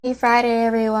Happy Friday,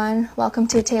 everyone. Welcome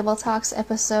to Table Talks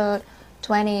episode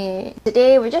 20.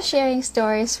 Today, we're just sharing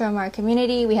stories from our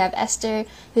community. We have Esther,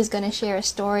 who's going to share a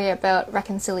story about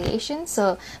reconciliation.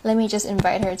 So let me just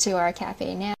invite her to our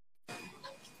cafe now.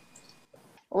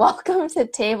 Welcome to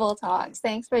Table Talks.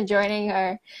 Thanks for joining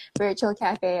our virtual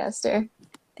cafe, Esther.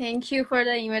 Thank you for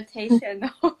the invitation.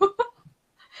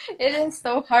 It is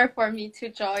so hard for me to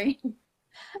join.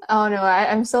 Oh no,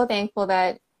 I'm so thankful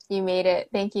that you made it.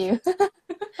 Thank you.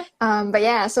 But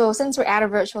yeah, so since we're at a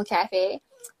virtual cafe,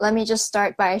 let me just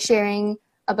start by sharing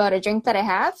about a drink that I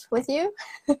have with you.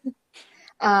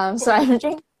 So I'm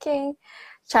drinking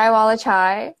Chai Wala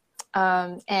Chai,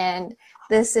 and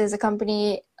this is a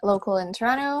company local in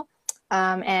Toronto,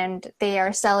 and they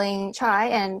are selling chai.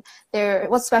 And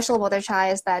what's special about their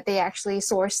chai is that they actually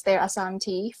source their Assam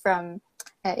tea from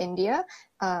India,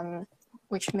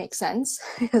 which makes sense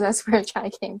because that's where chai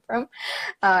came from.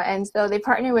 And so they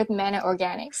partner with Mana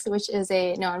Organics, which is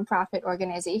a nonprofit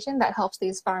organization that helps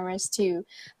these farmers to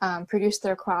produce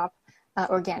their crop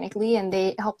organically, and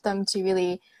they help them to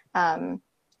really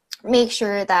make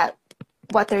sure that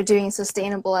what they're doing is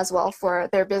sustainable as well for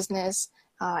their business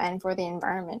and for the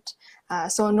environment.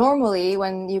 So normally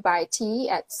when you buy tea,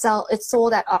 it's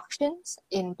sold at auctions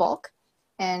in bulk,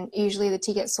 and usually the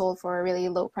tea gets sold for really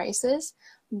low prices.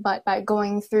 But by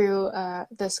going through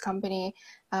this company,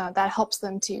 that helps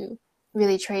them to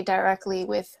really trade directly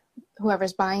with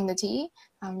whoever's buying the tea.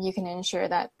 You can ensure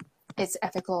that it's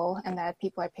ethical and that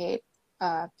people are paid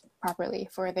properly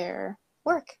for their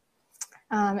work.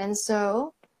 And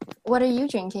so, what are you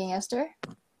drinking, Esther?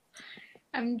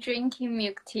 I'm drinking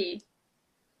milk tea.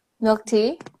 Milk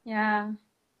tea? Yeah.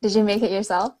 Did you make it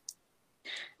yourself?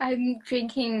 I'm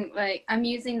drinking, I'm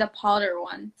using the powder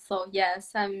one. So, yes,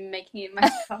 I'm making it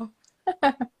myself.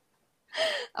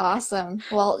 Awesome.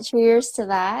 Well, cheers to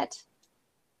that.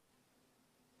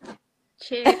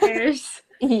 Cheers.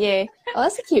 Yay. Oh,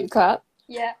 that's a cute cup.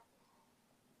 Yeah.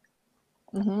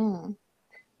 Mm-hmm.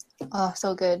 Oh,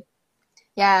 so good.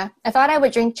 Yeah, I thought I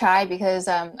would drink chai because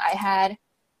I had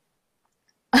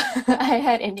I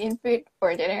had Indian food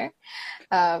for dinner.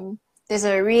 There's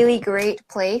a really great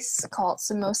place called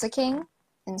Samosa King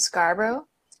in Scarborough.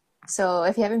 So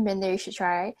if you haven't been there, you should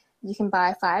try. You can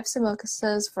buy 5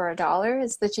 samosas for $1.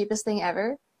 It's the cheapest thing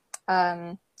ever,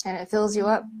 and it fills you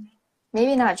up.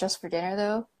 Maybe not just for dinner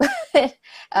though.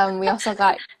 We also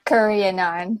got curry and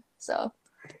naan. So,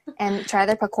 and try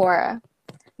their pakora.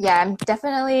 Yeah, I'm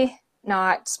definitely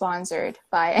not sponsored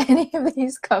by any of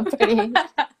these companies,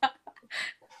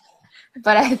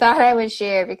 but I thought I would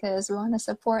share because we want to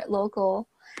support local.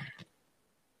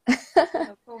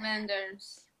 Local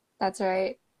vendors. That's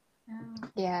right.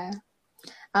 Yeah.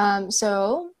 Yeah.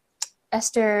 So,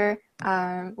 Esther,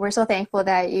 we're so thankful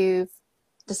that you've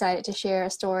decided to share a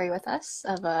story with us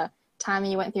of a time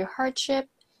you went through hardship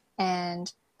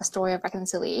and a story of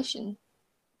reconciliation.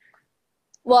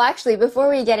 Well, actually, before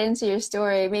we get into your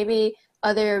story, maybe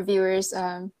other viewers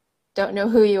don't know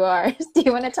who you are. Do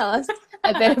you want to tell us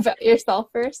a bit about yourself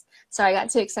first? Sorry, I got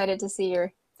too excited to see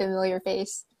your familiar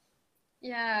face.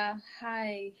 Yeah.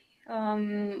 Hi.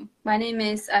 My name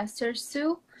is Esther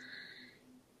Su,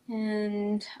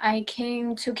 and I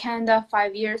came to Canada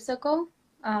 5 years ago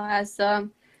as a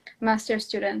master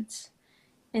student.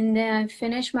 And then I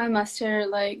finished my master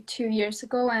 2 years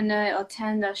ago, and I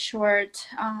attend a short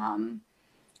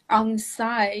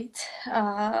on-site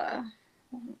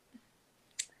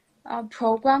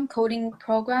coding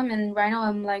program. And right now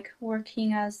I'm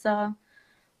working as a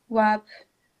web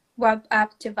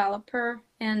app developer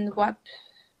and web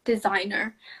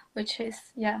designer, which is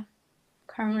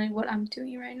currently what I'm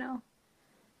doing right now.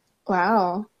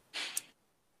 Wow.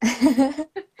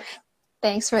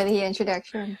 Thanks for the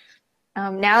introduction.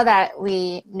 Now that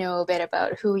we know a bit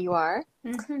about who you are,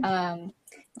 do you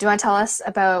want to tell us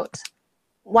about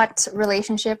what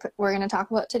relationship we're going to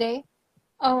talk about today?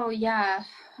 Oh yeah.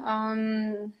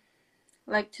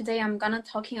 Today I'm gonna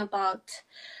talking about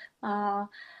I'm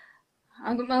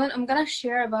gonna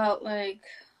share about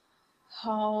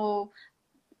how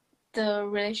the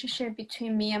relationship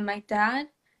between me and my dad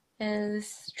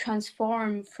is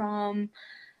transformed from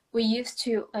we used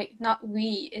to not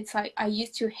we it's like I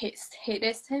used to hate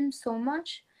him so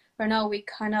much. Right now we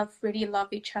kind of really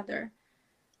love each other.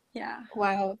 Yeah.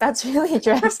 Wow, that's really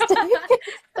drastic.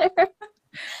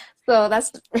 So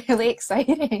that's really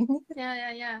exciting.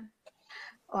 Yeah.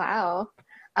 Wow.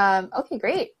 Okay,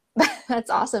 great. That's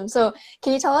awesome. So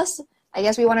can you tell us, I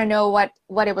guess we want to know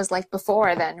what it was like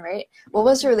before then, right? What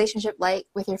was your relationship like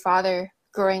with your father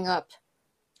growing up?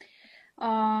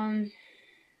 When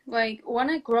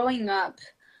I growing up,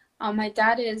 my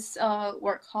dad is a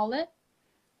workaholic,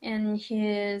 and he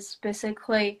is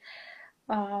basically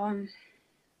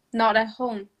not at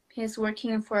home. He's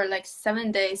working for like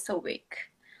 7 days a week.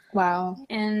 Wow.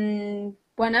 And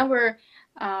whenever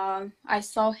I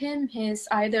saw him, he's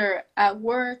either at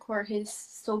work or he's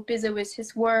so busy with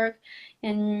his work.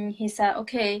 And he said,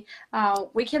 okay,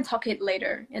 we can talk it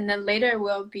later. And then later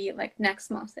will be like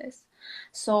next month.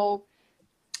 So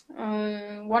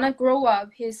when I grow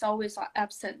up, he's always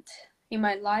absent in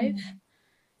my life.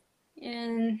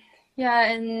 And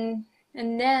yeah, and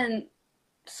then,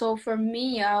 so for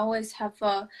me, I always have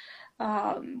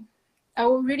I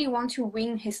would really want to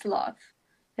win his love.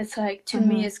 It's like, to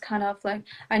me, it's kind of like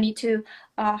I need to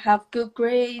have good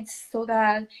grades so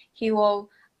that he will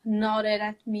nod it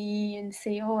at me and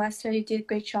say, oh, Esther, you did a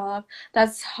great job.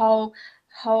 That's how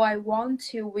I want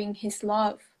to win his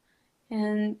love.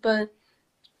 But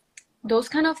those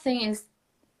kind of things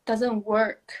doesn't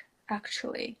work,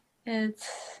 actually.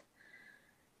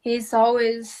 He's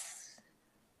always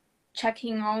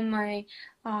checking on my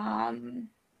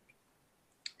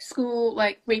school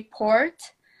like report.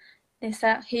 Is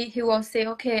that he will say,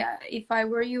 okay, if I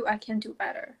were you, I can do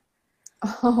better.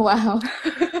 Oh, wow.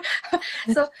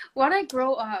 So when I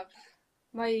grow up,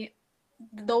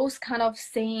 those kind of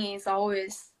sayings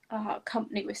always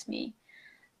accompany with me.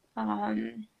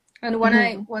 And when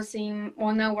I was in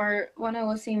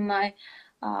my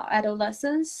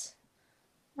adolescence,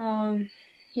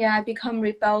 I become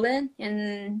rebellion,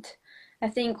 and I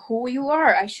think who you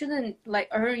are, I shouldn't like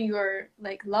earn your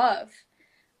like love.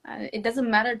 It doesn't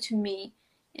matter to me,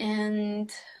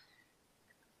 and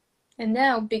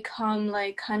now become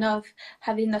like kind of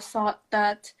having the thought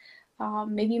that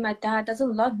maybe my dad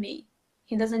doesn't love me,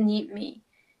 he doesn't need me,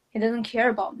 he doesn't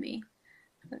care about me.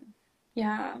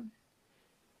 Yeah.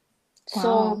 Wow.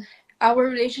 So our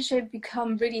relationship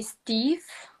become really stiff,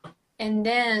 and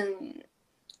then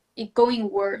it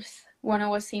going worse when I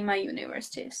was in my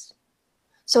universities.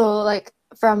 So like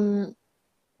from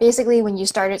basically when you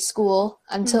started school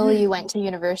until you went to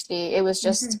university, it was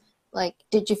just like,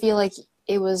 did you feel like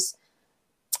it was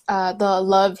the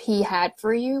love he had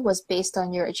for you was based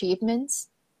on your achievements?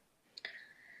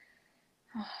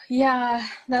 Yeah,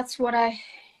 that's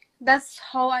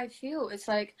how I feel. It's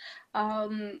like,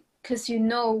 because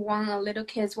when a little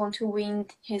kids want to win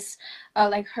his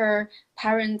like her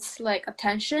parents like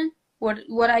attention,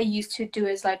 what I used to do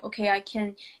is like, okay, I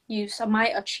can use my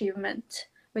achievement,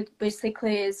 which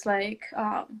basically is like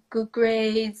good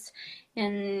grades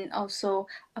and also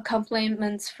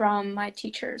compliments from my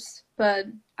teachers, but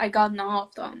I got none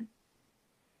of them.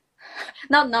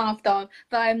 Not none of them,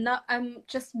 but I'm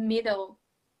just middle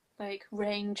like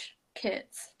range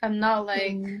kids. I'm not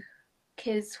like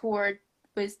kids who are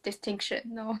with distinction.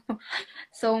 No.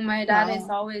 So my dad is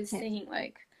always saying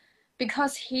like,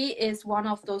 because he is one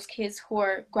of those kids who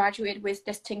are graduate with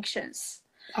distinctions.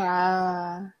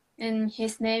 And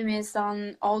his name is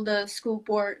on all the school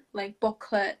board like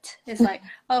booklet. It's like,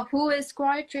 oh, who is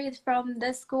graduate from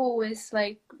this school with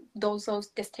like those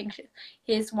distinctions.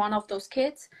 He's one of those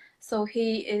kids, so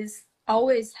he is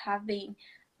always having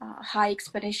high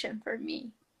expectation for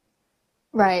me.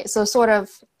 Right. So sort of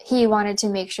he wanted to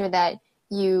make sure that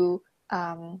you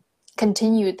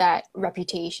continued that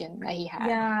reputation that he had.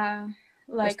 Yeah,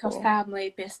 like a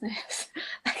family business,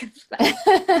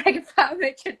 like a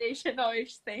family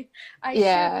traditional-ish thing. I should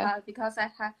have, because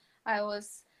I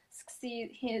was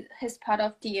see his part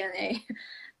of DNA.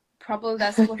 Probably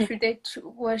that's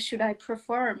what should I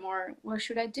perform, or what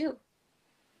should I do?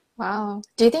 Wow.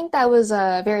 Do you think that was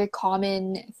a very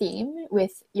common theme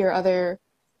with your other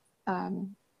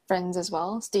friends as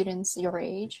well, students your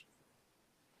age?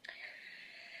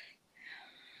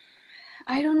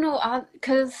 I don't know,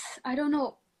 because I don't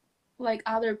know like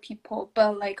other people,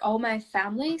 but like all my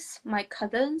families, my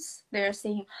cousins, they're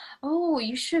saying, oh,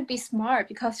 you should be smart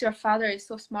because your father is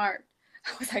so smart.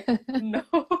 I was like, no.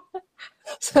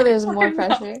 So there's more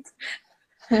pressure.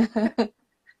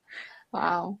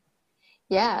 Wow.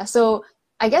 Yeah. So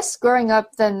I guess growing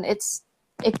up, then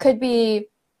it could be,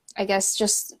 I guess,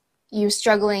 just you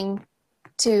struggling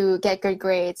to get good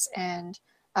grades. And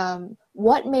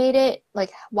what made it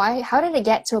like, how did it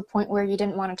get to a point where you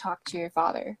didn't want to talk to your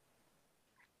father?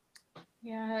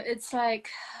 Yeah, it's like,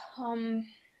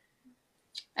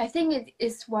 I think it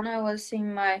is when I was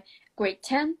in my grade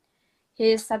 10,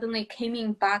 he suddenly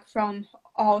came back from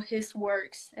all his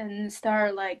works and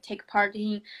started like take part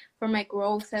in for my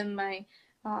growth and my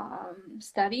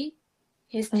study.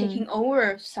 He's taking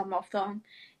over some of them,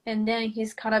 and then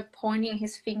he's kind of pointing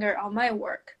his finger on my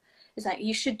work. It's like,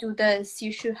 you should do this,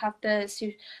 you should have this.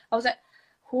 I was like,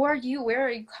 who are you? Where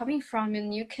are you coming from?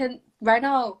 And you can right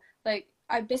now, like,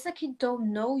 I basically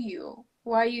don't know you.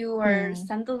 Why you are Mm.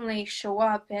 suddenly show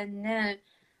up and then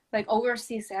like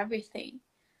oversees everything?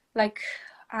 Like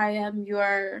I am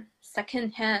your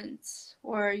second hand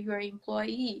or your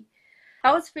employee.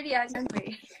 I was pretty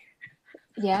angry.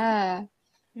 Yeah.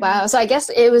 Yeah. Wow. So I guess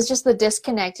it was just the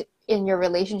disconnect in your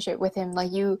relationship with him.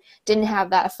 Like you didn't have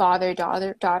that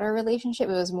father-daughter relationship.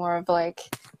 It was more of like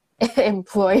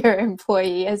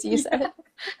employer-employee, as you Yeah. said.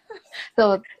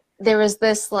 So there was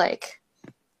this like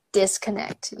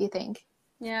disconnect, you think?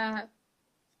 Yeah.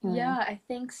 Mm. Yeah, I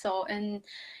think so. And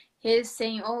he's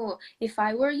saying, "Oh, if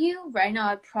I were you right now,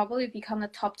 I'd probably become the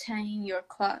top 10 in your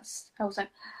class." I was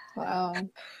like, Wow.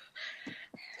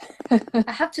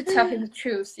 I have to tell him the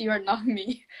truth. You are not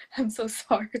me. I'm so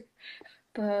sorry.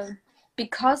 But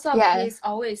because of Yeah. his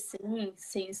always saying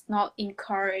things not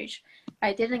encourage,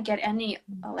 I didn't get any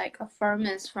like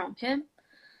affirmance from him.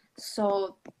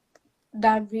 So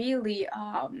that really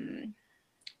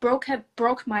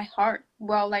broke my heart.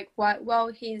 Well, like while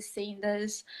he's saying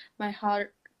this, my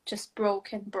heart just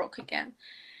broke again.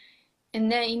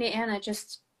 And then in the end,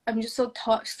 I'm just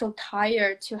so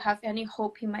tired to have any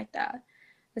hope in my dad.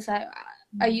 Because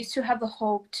I used to have a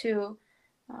hope to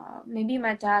maybe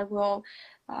my dad will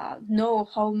know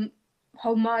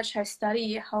how much I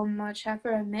study, how much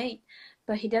effort I made,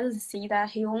 but he doesn't see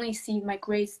that. He only see my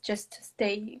grades just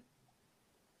stay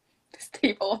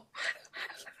stable,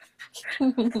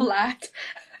 flat.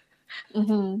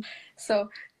 Hmm. So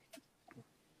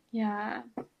yeah,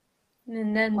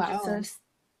 and then Wow.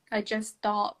 I just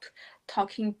stopped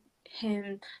talking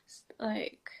him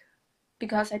like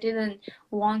because I didn't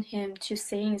want him to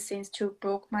saying things to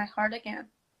broke my heart again.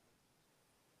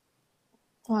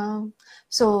 Wow.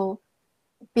 So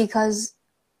because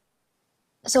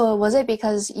so was it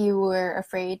because you were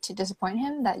afraid to disappoint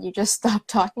him that you just stopped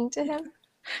talking to him?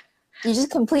 You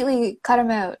just completely cut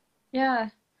him out. Yeah,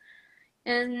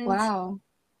 and Wow.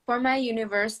 for my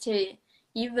university,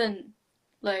 even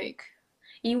like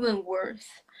even worse,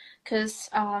 because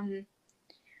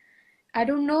I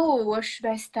don't know what should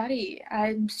I study.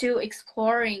 I'm still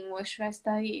exploring what should I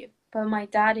study, but my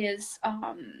dad is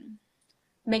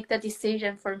make the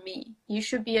decision for me. You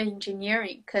should be an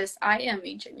engineering because I am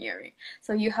engineering.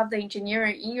 So you have the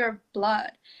engineering in your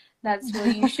blood. That's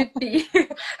what you should be.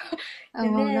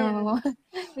 And Oh then no.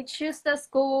 he choose the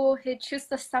school, he choose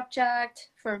the subject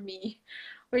for me,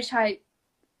 which I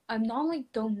normally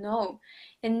don't know.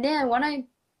 And then when I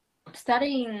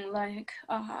studying like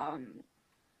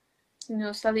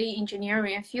study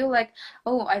engineering, I feel like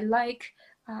oh I like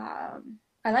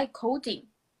coding.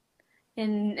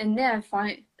 And then I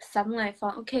found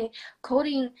okay,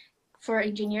 coding for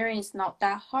engineering is not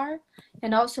that hard,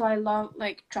 and also I love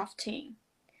like drafting,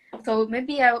 so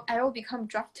maybe I will become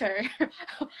drafter.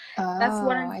 That's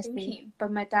what Oh, I'm I see. thinking.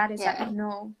 But my dad is like, Yeah.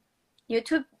 no, you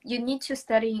need to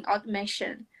study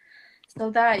automation so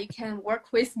that you can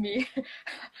work with me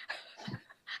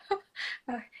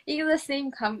in the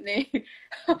same company.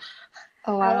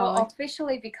 Oh I will wow.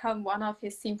 officially become one of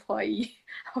his employee.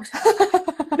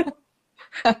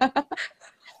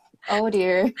 Oh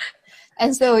dear.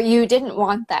 And so you didn't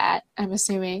want that, I'm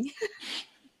assuming.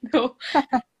 No.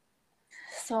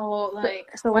 So So, like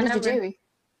so what did you do?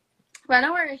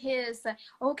 whenever he is like,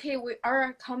 okay,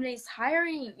 our company is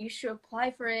hiring, you should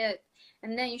apply for it,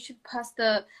 and then you should pass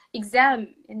the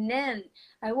exam, and then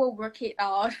I will work it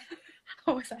out.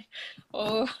 I was like,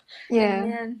 oh, and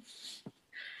Yeah.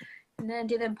 then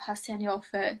didn't pass any of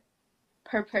it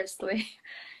purposely.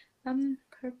 Um,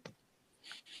 per-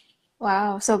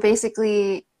 Wow. So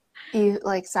basically you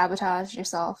like sabotaged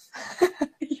yourself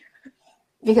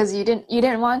because you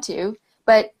didn't want to.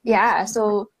 But yeah,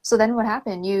 so then what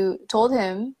happened? You told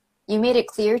him, you made it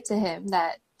clear to him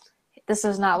that this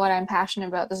is not what I'm passionate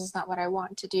about. This is not what I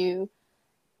want to do.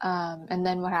 And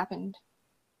then what happened?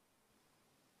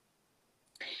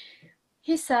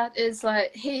 he said is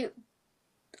like he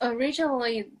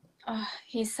originally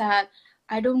he said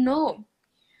I don't know,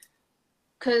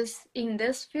 because in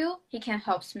this field he can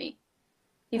help me.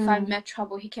 If I Mm, met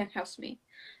trouble, he can help me.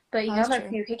 But oh, in that's other true.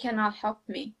 field, he cannot help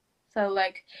me. So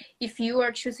like, if you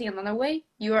are choosing another way,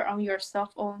 you are on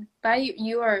yourself own.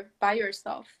 You are by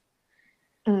yourself.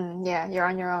 Yeah, you're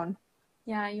on your own.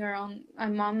 Yeah, you're on.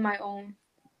 I'm on my own.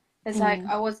 It's like Mm,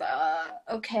 I was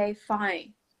okay,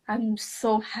 fine. I'm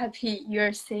so happy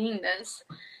you're saying this.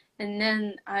 And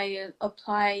then I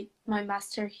applied my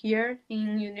master here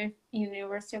in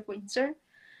University of Windsor.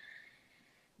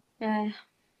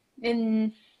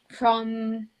 And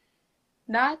from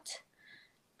that,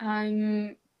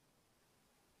 I'm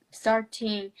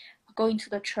starting going to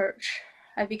the church.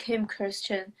 I became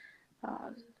Christian,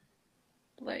 uh,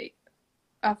 like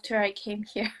after I came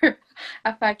here.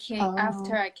 After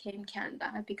Oh, I came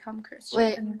Canada, I become Christian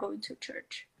wait, and going to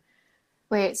church.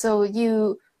 wait. So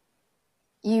you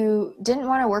didn't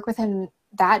want to work with him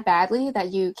that badly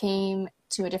that you came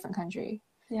to a different country.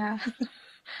 Yeah.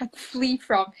 Flee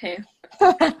from him.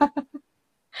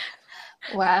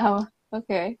 Wow.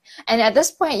 Okay. And at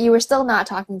this point, you were still not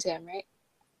talking to him, right?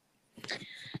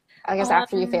 I guess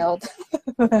after you Um, failed.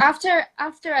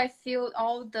 after I filled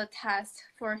all the tests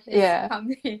for his Yeah.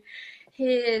 company,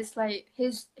 he is like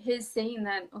he's saying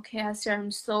that, okay, Esther,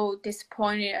 I'm so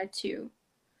disappointed at you.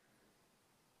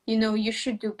 You know, you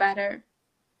should do better.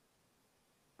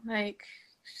 Like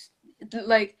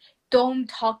like don't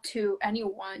talk to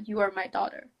anyone. You are my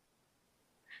daughter.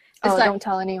 It's Oh, like, don't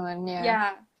tell anyone. Yeah.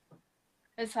 yeah.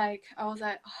 It's like I was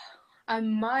like, oh, I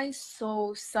might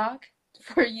so suck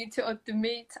for you to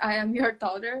admit I am your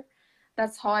daughter.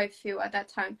 That's how I feel at that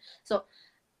time. So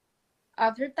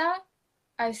after that,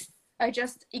 I, I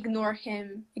just ignore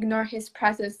him, ignore his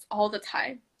presence all the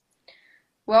time.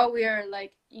 While we are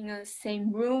like in the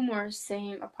same room or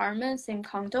same apartment, same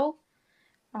condo,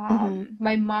 Hmm.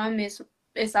 my mom is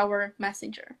our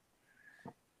messenger.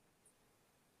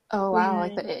 Oh, wow.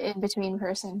 Like We the in-between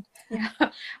person. yeah,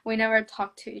 we never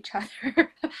talk to each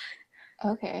other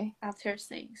Okay. after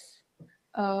things.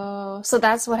 Oh, so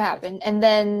that's what happened. And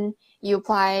then you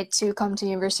applied to come to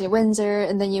University of Windsor,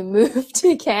 and then you moved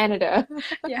to Canada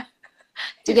Yeah,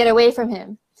 to get away from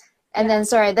him. And yeah. then,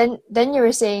 sorry, then you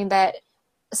were saying that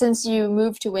since you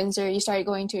moved to Windsor, you started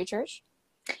going to a church?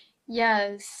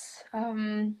 Yes.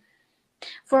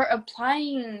 For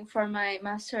applying for my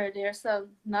master, there's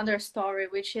another story,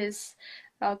 which is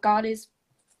God is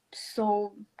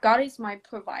God is my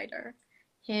provider.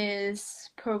 He's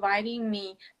providing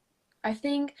me. I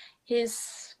think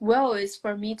His will is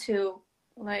for me to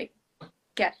like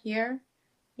get here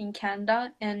in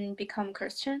Canada and become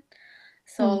Christian.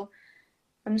 Hmm. So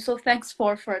I'm so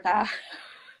thankful for that.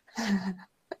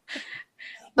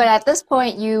 But at this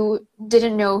point, you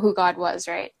didn't know who God was,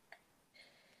 right?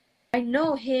 I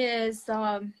know He is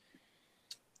a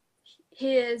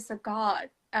God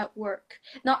at work.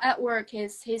 Not at work.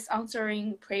 He's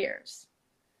answering prayers.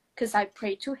 Because I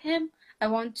prayed to him. I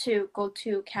want to go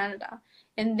to Canada.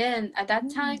 And then at that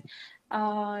time,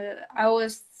 I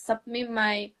was submit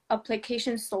my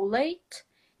application so late.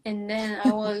 And then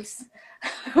I was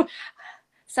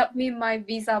submit my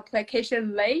visa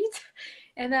application late.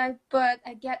 But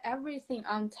I get everything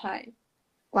on time.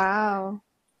 Wow,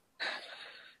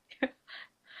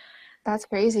 that's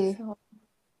crazy. So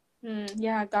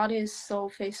yeah, God is so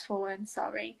faithful and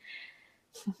sorry.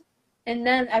 And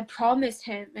then I promised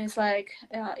him, it's like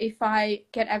if I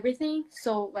get everything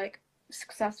so like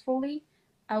successfully,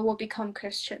 I will become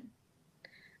Christian.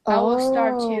 I will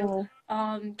start to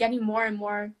Oh, getting more and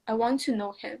more. I want to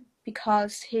know him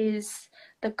because he's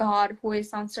the God who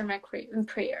is answering my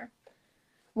prayer.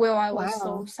 While I was so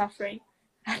wow. suffering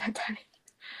at that time.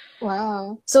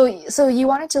 Wow. So you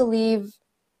wanted to leave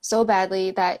so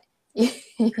badly that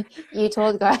you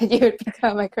told God you would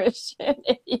become a Christian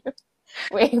if you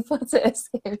were able to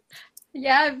escape.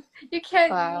 Yeah,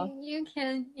 Wow. you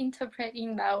can interpret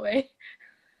in that way.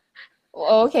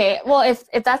 Well, okay. Well,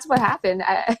 if that's what happened,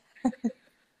 I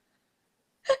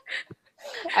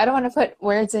don't want to put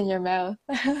words in your mouth.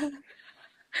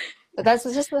 But that's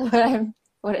just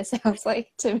what it sounds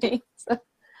like to me. So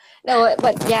no,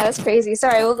 but yeah, that's crazy.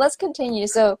 Sorry. Well, let's continue.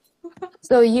 So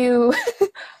you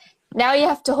now you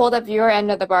have to hold up your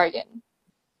end of the bargain.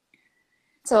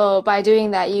 So by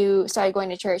doing that, you started going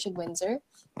to church in Windsor.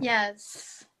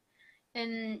 Yes.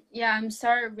 And yeah, I'm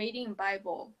started reading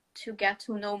Bible to get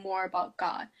to know more about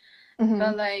God. Hmm.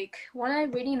 But like when I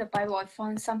reading the Bible, I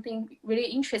found something really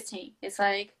interesting. It's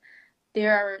like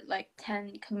there are like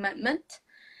 10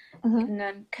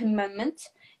 Hmm. commandments,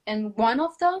 and one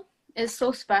of them is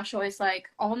so special. It's like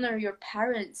honor your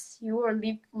parents. You will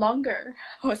live longer.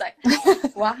 I was like,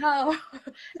 wow,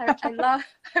 I love.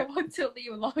 I want to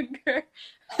live longer.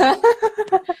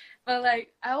 But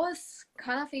like I was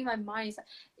kind of in my mind,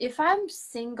 if I'm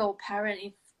single parent,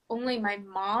 if only my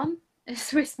mom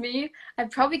is with me, I'm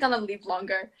probably gonna live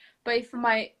longer. But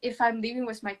if I'm living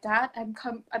with my dad, I'm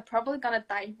probably gonna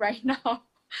die right now.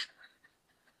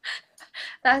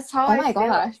 That's how Oh I my feel.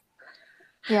 gosh.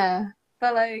 Yeah.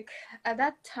 But like at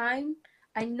that time,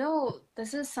 I know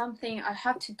this is something I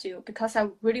have to do because I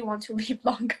really want to live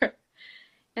longer.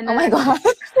 And Oh my then gosh.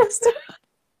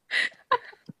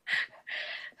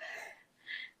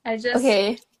 I just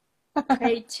Okay.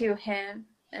 prayed to him.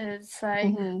 And it's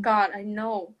like, Hmm. God, I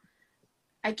know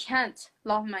I can't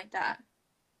love my dad.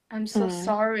 I'm so Mm.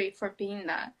 sorry for being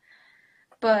that.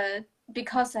 But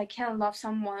because I can't love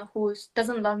someone who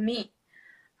doesn't love me.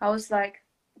 I was like,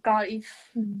 God,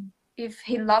 if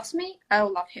he loves me, I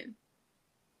will love him.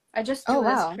 I just Oh, do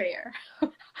this wow. prayer.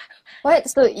 What?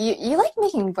 So you like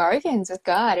making bargains with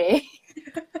God, eh?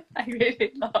 I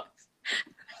really love.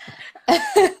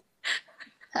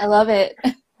 I love it.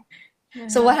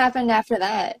 So Yeah. what happened after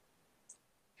that?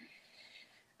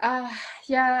 Uh,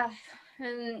 yeah.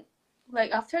 And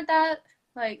like after that,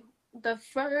 like the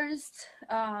first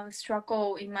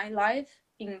struggle in my life,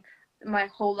 in my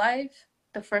whole life,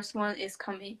 the first one is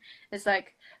coming. It's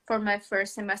like for my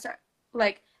first semester,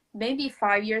 like maybe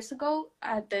 5 years ago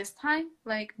at this time,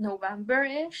 like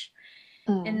November-ish.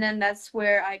 And Mm. then that's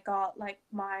where I got like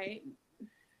my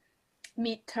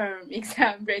midterm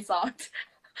exam result.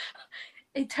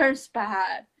 It turns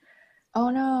bad. Oh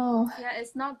no. Yeah,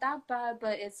 it's not that bad,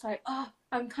 but it's like, oh,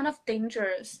 I'm kind of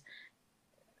dangerous.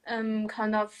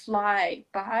 Kind of fly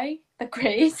by the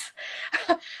grades.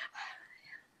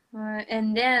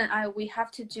 And then we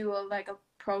have to do like a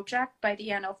project by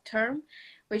the end of term,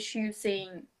 which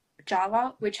using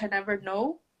Java, which I never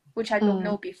know, which I don't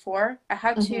know Mm. before. I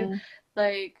have to Mm-hmm.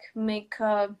 like make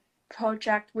a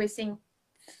project within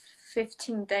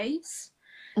 15 days,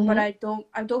 but Mm-hmm. I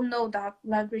don't know that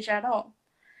language at all.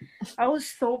 I was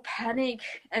so panicked,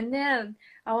 and then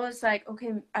I was like,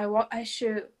 okay, I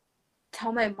should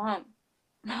tell my mom,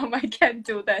 Mom, I can't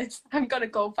do this. I'm gonna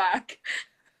go back.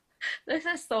 This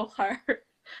is so hard.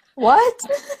 What?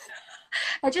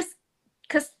 I just,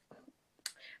 cause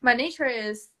my nature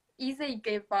is easy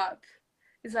give up.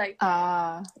 It's like,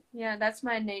 Ah, yeah, that's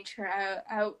my nature.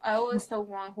 I was the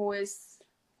one who is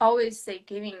always say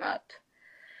giving up.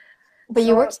 but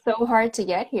you So worked so hard to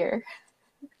get here.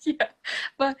 yeah,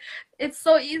 but it's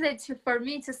so easy for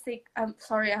me to say, I'm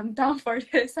sorry, I'm done for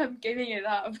this. I'm giving it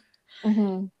up.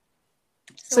 Mm-hmm.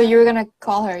 So you So were gonna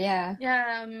call her, yeah.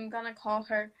 yeah, I'm gonna call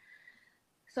her.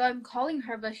 So I'm calling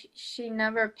her, but she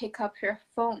never pick up her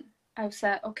phone. I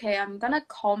said, okay, I'm gonna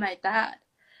call my dad.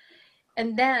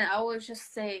 And then I will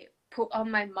just say, put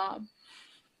on my mom.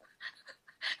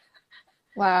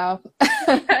 Wow.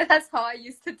 Yeah, that's how I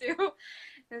used to do.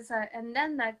 And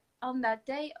then on that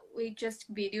day, we just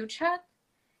video chat.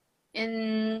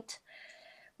 And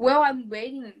while I'm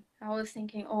waiting, I was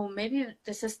thinking, oh, maybe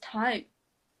this is time.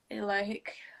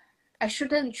 Like, I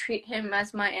shouldn't treat him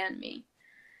as my enemy.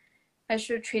 I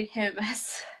should treat him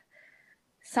as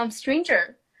some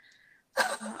stranger.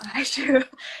 I should,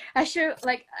 I should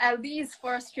like at least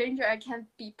for a stranger I can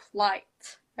be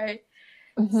polite, right?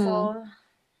 Mm-hmm. So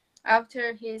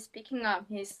after he's picking up,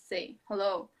 he's saying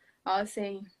hello. I was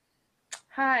saying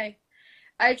hi.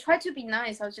 I tried to be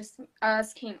nice. I was just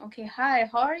asking, okay, hi,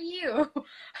 how are you?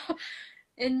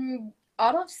 And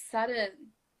all of a sudden,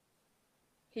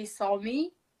 he saw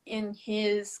me and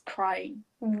he's crying,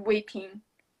 weeping,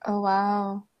 Oh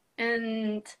wow.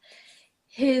 and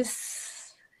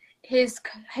his his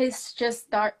his just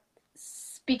start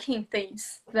speaking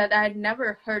things that I'd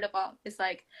never heard about. It's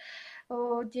like,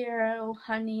 oh dear, oh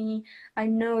honey, I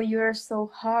know you're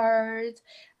so hard.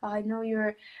 I know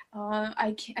you're.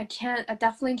 I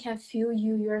definitely can't feel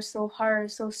you. You're so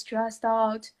hard, so stressed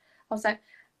out. I was like,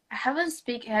 I haven't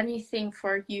speak anything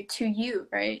for you to you,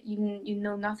 right? You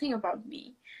know nothing about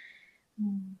me.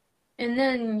 Mm. And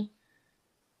then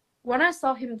when I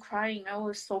saw him crying, I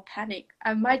was so panicked.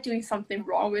 Am I doing something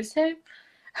wrong with him?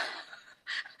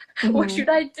 What Mm-hmm. should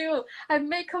I do? I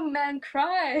make a man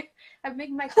cry. I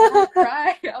make my dad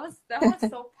cry. I was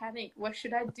so panicked. What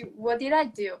should I do? What did I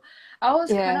do? I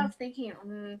was kind Yeah. of thinking,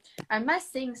 am I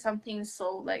saying something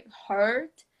so like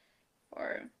hurt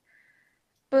or?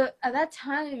 But at that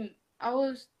time, I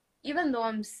was, even though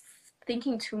I'm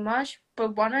thinking too much,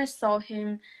 but when I saw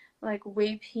him like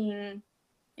weeping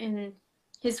and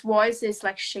his voice is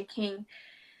like shaking,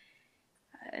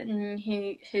 and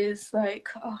he's like,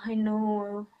 oh, I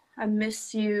know, I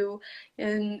miss you,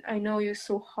 and I know you're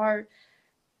so hard.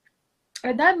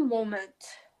 At that moment,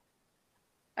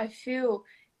 I feel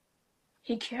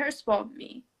he cares about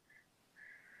me.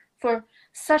 For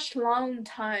such long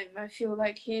time, I feel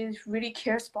like he really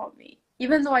cares about me,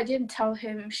 even though I didn't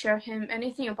share him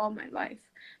anything about my life,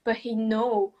 but he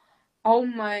know all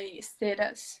my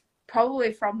status,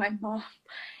 probably from my mom.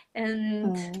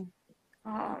 And Mm.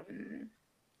 um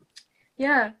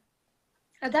yeah,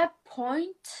 at that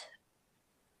point,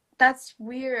 that's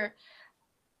weird.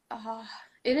 uh,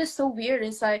 it is so weird.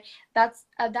 It's like that's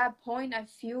at that point I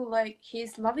feel like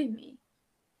he's loving me.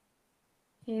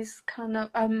 He's kind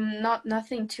of, I'm not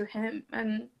nothing to him.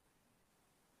 I'm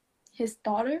his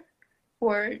daughter,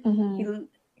 or he Mm-hmm.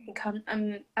 he can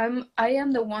I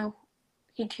am the one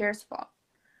he cares about.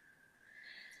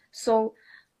 So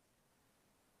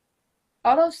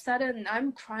all of a sudden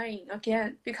I'm crying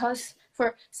again because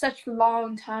for such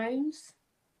long times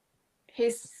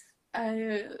his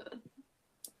I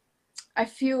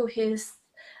feel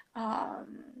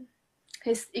um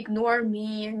his ignore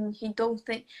me, and he don't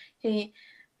think he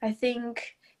I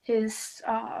think his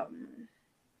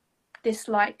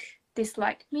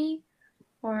dislike me,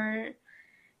 or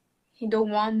he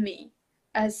don't want me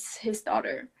as his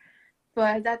daughter.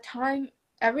 But at that time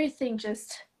everything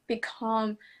just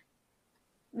become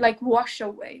like wash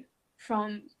away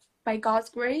from by God's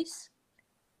grace.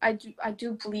 I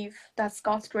do believe that's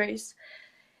God's grace,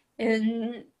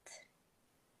 and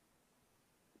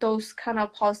those kind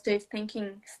of positive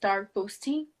thinking start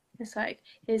boosting. It's like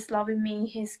he's loving me,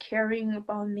 he's caring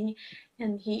about me,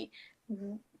 and he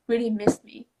really missed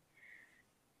me.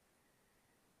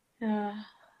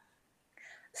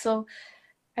 So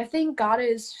I think God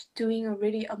is doing a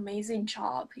really amazing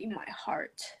job in my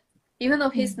heart. Even though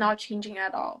he's not changing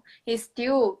at all, he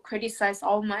still criticizes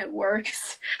all my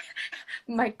works,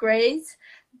 my grades.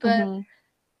 But Mm-hmm.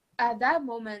 at that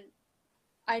moment,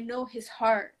 I know his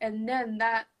heart, and then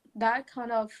that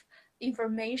kind of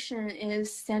information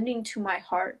is sending to my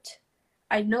heart.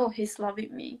 I know he's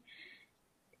loving me,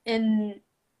 and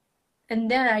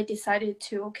then I decided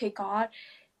to, okay, God,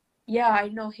 yeah, I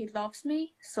know he loves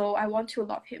me, so I want to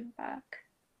love him back.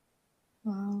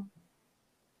 Wow.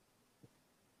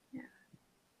 Yeah.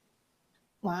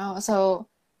 Wow. So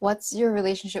what's your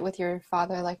relationship with your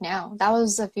father like now? That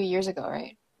was a few years ago,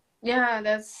 right? Yeah,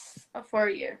 that's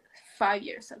 5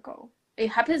 years ago. It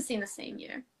happens in the same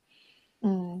year.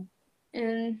 Mm.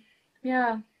 And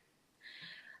yeah,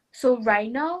 so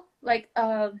right now, like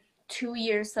 2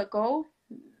 years ago,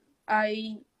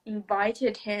 I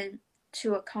invited him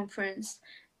to a conference.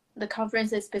 The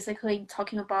conference is basically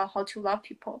talking about how to love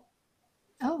people.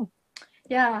 Oh.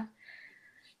 Yeah.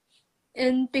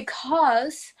 And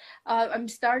because I'm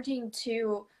starting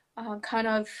to kind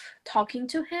of talking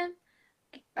to him,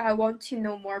 I want to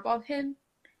know more about him.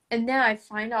 And then I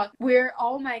find out where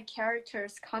all my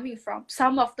characters coming from.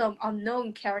 Some of them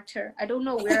unknown character. I don't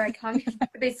know where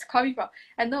it's coming from.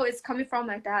 I know it's coming from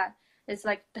my dad. It's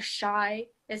like the shy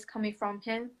is coming from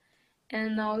him,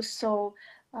 and also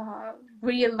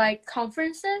really like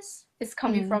conferences is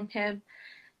coming Mm. from him.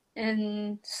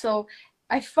 And so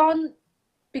I found,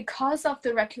 because of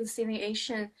the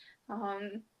reconciliation,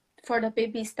 um, for the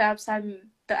baby steps, the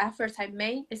efforts I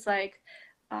made is like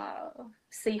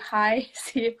say hi,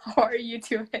 say how are you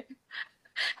to him.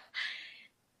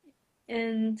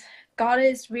 And God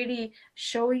is really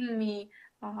showing me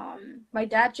my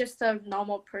dad just a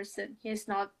normal person. He's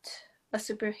not a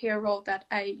superhero that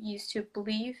I used to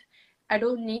believe. I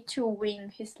don't need to win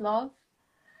his love,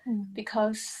 Mm.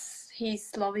 because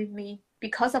he's loving me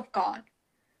because of God.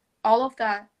 All of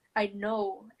that I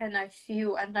know and I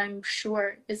feel and I'm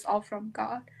sure is all from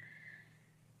God.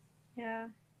 Yeah.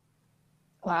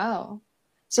 Wow.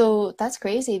 So that's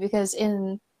crazy because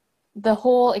in the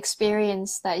whole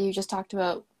experience that you just talked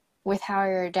about with how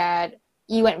your dad,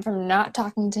 you went from not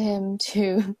talking to him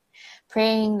to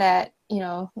praying that,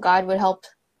 God would help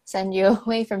send you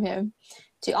away from him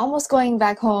to almost going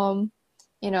back home,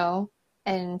 you know,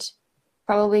 and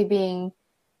probably being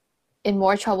in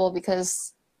more trouble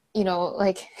because,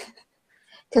 like,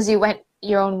 because you went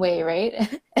your own way, right?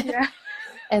 Yeah.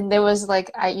 And there was like,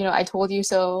 I told you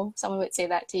so. Someone would say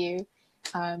that to you.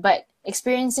 But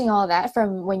experiencing all that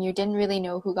from when you didn't really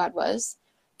know who God was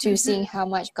to seeing Mm-hmm. how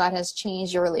much God has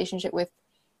changed your relationship with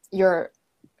your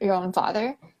your own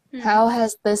father, Mm. how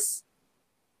has this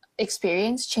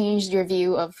experience changed your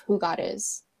view of who God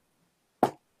is?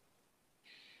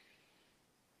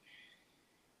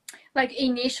 Like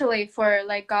initially, for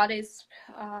like God is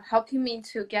helping me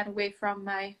to get away from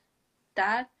my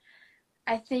dad.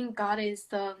 I think God is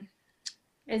the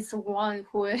one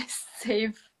who is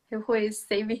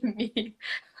saving me.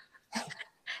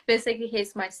 Basically,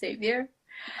 he's my savior.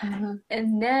 Uh-huh.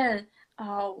 And then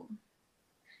uh,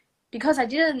 because I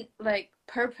didn't like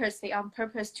purposely on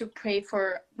purpose to pray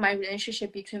for my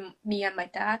relationship between me and my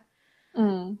dad.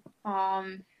 Mm.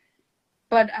 Um,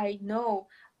 but I know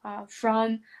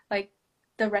from like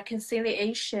the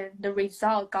reconciliation, the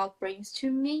result God brings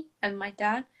to me and my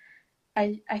dad,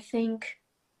 I think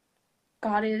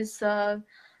God is a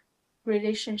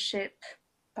relationship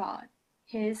God.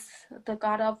 He's the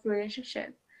God of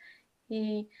relationship.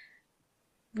 He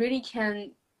really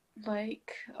can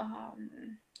like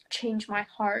change my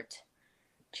heart,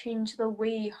 change the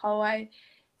way how I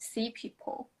see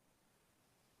people.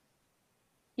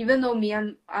 Even though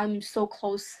I'm so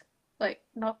close, like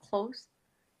not close,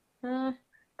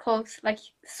 close, like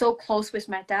so close with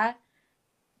my dad,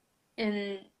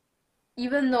 and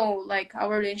even though like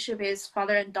our relationship is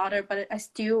father and daughter, but I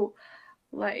still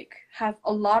like have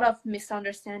a lot of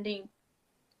misunderstanding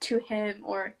to him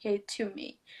or he to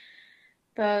me.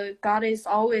 But God is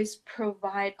always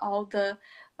provide all the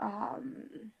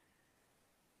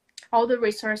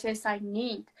resources I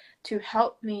need to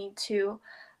help me to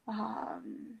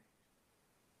um,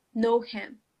 know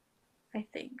him, I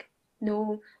think,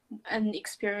 know and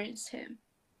experience him.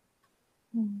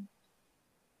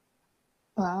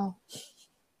 Wow.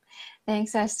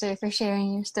 Thanks, Esther, for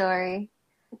sharing your story.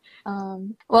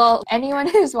 Well, anyone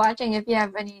who's watching, if you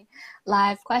have any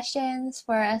live questions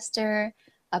for Esther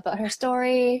about her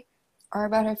story or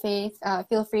about her faith,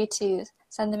 feel free to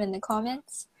send them in the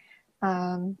comments.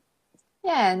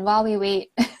 Yeah, and while we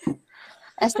wait,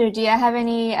 Esther, do you have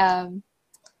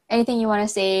anything you want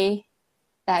to say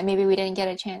that maybe we didn't get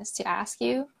a chance to ask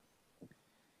you?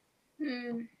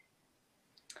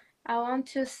 I want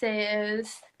to say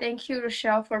is thank you,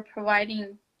 Rochelle, for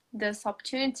providing this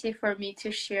opportunity for me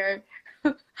to share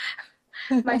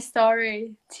my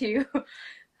story to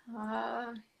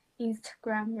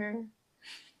Instagrammer.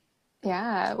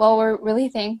 Yeah, well, we're really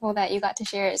thankful that you got to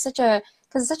share it.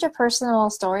 Because it's such a personal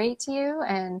story to you,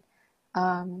 and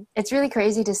it's really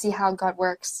crazy to see how God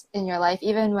works in your life,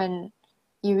 even when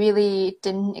you really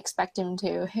didn't expect him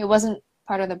to. It wasn't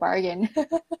part of the bargain.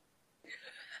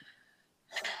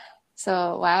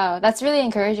 So, wow, that's really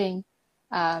encouraging.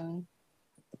 Um,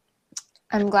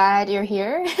 I'm glad you're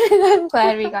here. I'm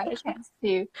glad we got a chance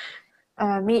to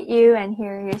meet you and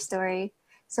hear your story.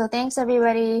 So thanks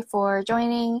everybody for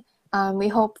joining. We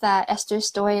hope that Esther's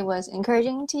story was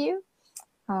encouraging to you.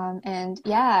 And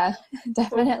yeah,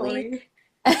 definitely.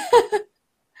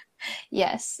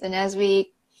 Yes. And as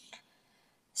we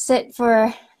sit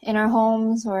in our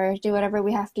homes or do whatever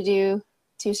we have to do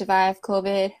to survive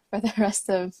COVID for the rest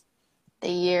of the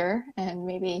year and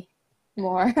maybe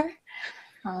more,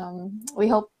 we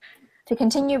hope to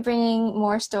continue bringing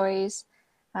more stories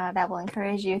that will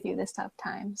encourage you through this tough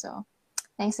time. So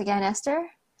thanks again, Esther.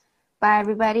 Bye,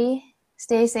 everybody.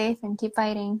 Stay safe and keep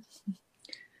fighting.